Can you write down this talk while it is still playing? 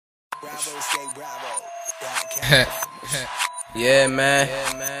Yeah, man.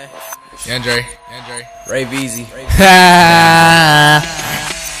 Andre. Ray Beezy.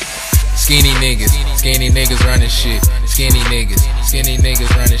 Skinny niggas running shit. Skinny niggas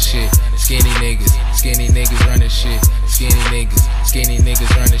running shit. Skinny niggas running shit. Skinny niggas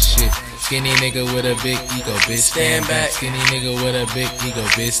running shit. Skinny nigga with a big ego, bitch, stand back. Skinny nigga with a big ego,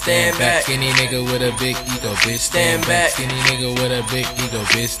 bitch, stand back. Skinny nigga with a big ego, bitch, stand back. Skinny nigga with a big ego,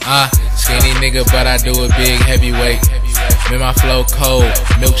 bitch. Skinny nigga, but I do it big, heavyweight. Man, my flow cold,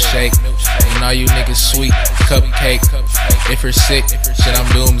 milkshake. And all you niggas sweet, cupcake. If you're sick, shit, I'm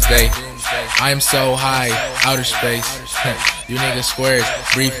doomsday. I am so high, outer space. You niggas squares,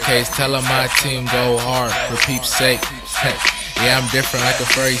 briefcase. Tell 'em my team go hard, for peeps' sake. Yeah, I'm different like a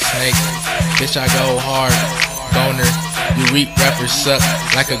furry snake. Bitch, I go hard, boner. You weak rappers suck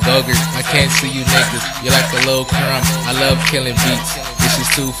like a gogurt. I can't see you niggas, you like a little crumb. I love killing beats, this is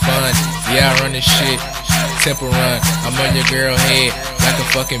too fun. Yeah, I run this shit, temple run. I'm on your girl head like a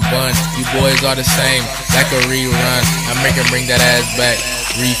fucking bun. You boys are the same, like a rerun. I make her bring that ass back,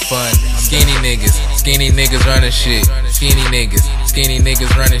 refund. Skinny niggas running shit. Skinny niggas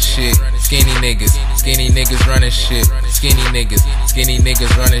running shit. Skinny niggas running shit. Skinny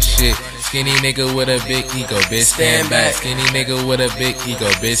niggas running shit. Skinny nigga with a big ego, bitch, stand back. Skinny nigga with a big ego,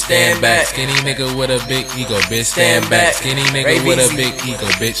 bitch, stand back. Skinny nigga with a big ego, bitch, stand back. Skinny nigga with a big ego,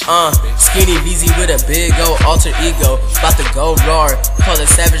 bitch. Skinny Beezy with a big old alter ego. About to go roar, call it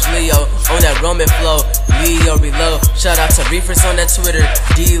Savage Leo. On that Roman flow, Leo reload. Shout out to Reefers on that Twitter,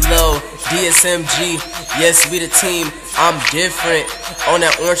 D-Lo, DSMG. Yes, we the team, I'm different. On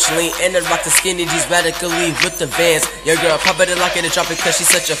that orange lean, and I rock the skinny G's radically with the Vans. Your girl pop it and lock it and drop it cause she's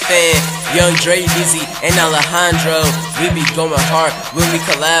such a fan. Young Dre, Beezy, and Alejandro. We be going hard when we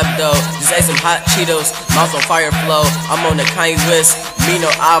collab though. Just ate some hot Cheetos, mouth on fire flow. I'm on the Kanye West, me no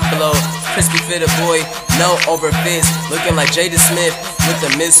blow. Crispy fitted boy, no overfits. Looking like Jada Smith with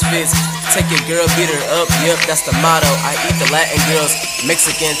the misfits. Take your girl, beat her up, yep, that's the motto. I eat the Latin girls,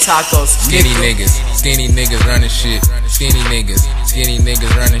 Mexican tacos. Skinny niggas running shit. Skinny niggas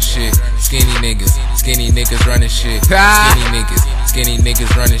running shit. Skinny niggas running shit. Skinny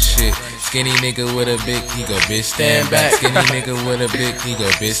niggas running shit. Skinny nigga with a big ego, bitch, stand back. Skinny nigga with a big ego,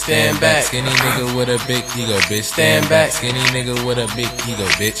 bitch, stand back. Skinny nigga with a big ego, bitch, stand back. Skinny nigga with a big ego,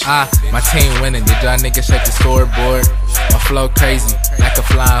 bitch. My team winning, did y'all niggas check the scoreboard? My flow crazy, like a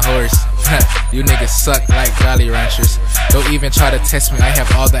flying horse. You niggas suck like Jolly Ranchers. Don't even try to test me, I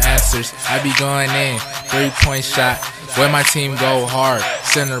have all the answers. I be going in, 3-point shot. Where my team go hard,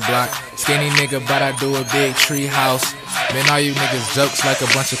 center block. Skinny nigga, but I do a big tree house. Man, all you niggas jokes like a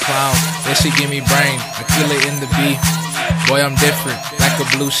bunch of clowns. That shit give me brain, I kill it in the beat. Boy, I'm different, like a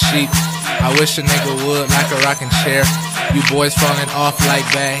blue sheep. I wish a nigga would, like a rocking chair. You boys falling off like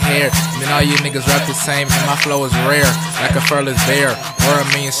bad hair. Man, all you niggas rap the same, and my flow is rare, like a furless bear, or a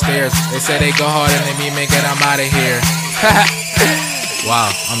million stairs. They say they go hard and they me make it, I'm out of here. Wow,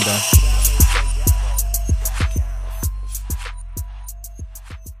 I'm done.